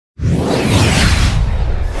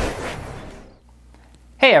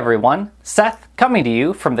Hey everyone, Seth coming to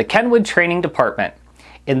you from the Kenwood Training Department.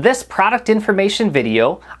 In this product information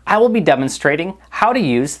video, I will be demonstrating how to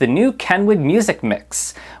use the new Kenwood Music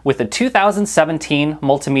Mix with the 2017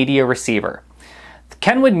 Multimedia receiver. The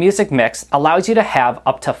Kenwood Music Mix allows you to have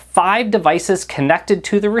up to 5 devices connected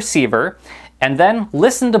to the receiver and then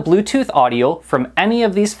listen to Bluetooth audio from any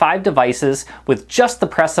of these 5 devices with just the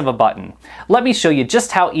press of a button. Let me show you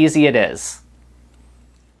just how easy it is.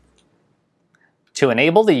 To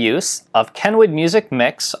enable the use of Kenwood Music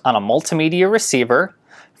Mix on a multimedia receiver,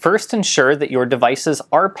 first ensure that your devices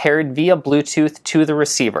are paired via Bluetooth to the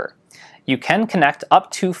receiver. You can connect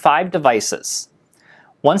up to 5 devices.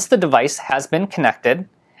 Once the device has been connected,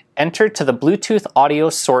 enter to the Bluetooth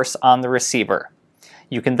audio source on the receiver.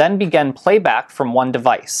 You can then begin playback from one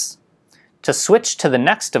device. To switch to the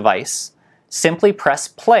next device, simply press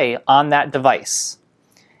play on that device.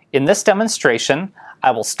 In this demonstration, I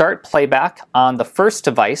will start playback on the first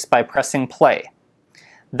device by pressing play.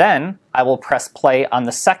 Then I will press play on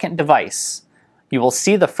the second device. You will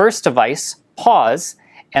see the first device pause,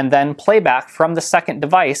 and then playback from the second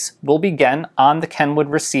device will begin on the Kenwood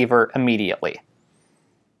receiver immediately.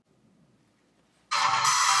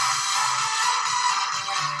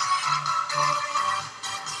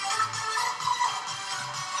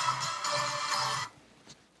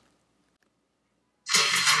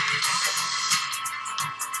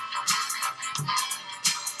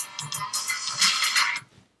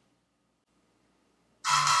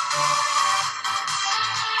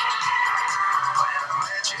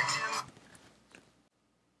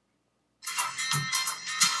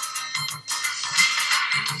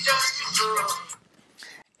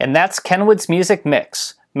 And that's Kenwood's Music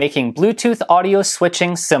Mix, making Bluetooth audio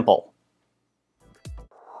switching simple.